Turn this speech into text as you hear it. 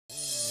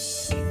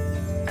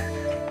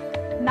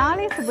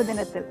நாளை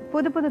சுபதினத்தில்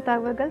புது புது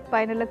தகவல்கள்,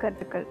 பயனுள்ள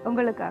கருத்துக்கள்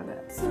உங்களுக்காக.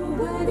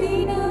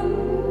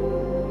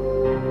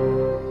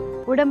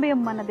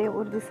 உடம்பையும் மனதை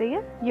உறுதி செய்ய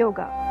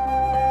யோகா.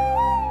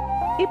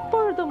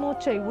 இப்பொழுது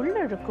மூச்சை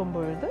உள்ளிழுக்கும்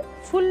பொழுது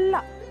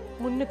ஃபுல்லா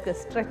முன்னுக்கு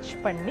ஸ்ட்ரெச்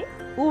பண்ணி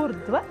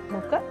ஊர்த்வ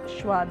முக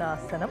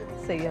ஸ்வானாசனம்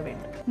செய்ய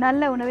வேண்டும்.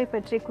 நல்ல உணவை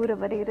பற்றி கூற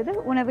வருகிறது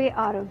உணவே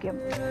ஆரோக்கியம்.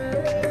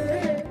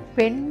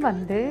 பெண்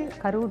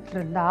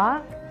கருவுற்றிருந்தா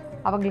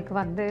அவங்களுக்கு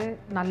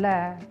நல்ல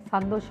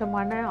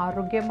சந்தோஷமான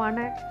ஆரோக்கியமான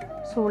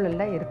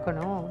சூழல்ல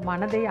இருக்கணும்.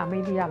 மனதை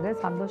அமைதியாக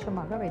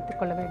சந்தோஷமாக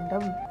வைத்துக்கொள்ள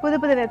வேண்டும். புது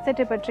புது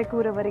வெப்சைட்டை பற்றி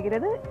கூற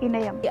வருகிறது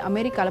இணையம்.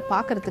 அமெரிக்காவில்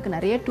பார்க்கறதுக்கு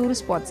நிறைய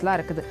டூரிஸ்ட் ஸ்பாட்ஸ்லாம்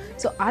இருக்குது.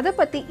 ஸோ அதை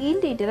பற்றி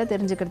இன் டீட்டெயிலாக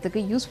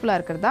தெரிஞ்சுக்கிறதுக்கு யூஸ்ஃபுல்லாக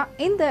இருக்கிறது தான்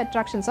இந்த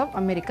அட்ராக்ஷன்ஸ் ஆஃப்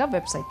அமெரிக்கா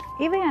வெப்சைட்.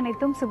 இவை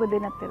அனைத்தும்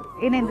சுபதினத்தில்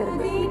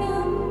இணைந்திருந்தது.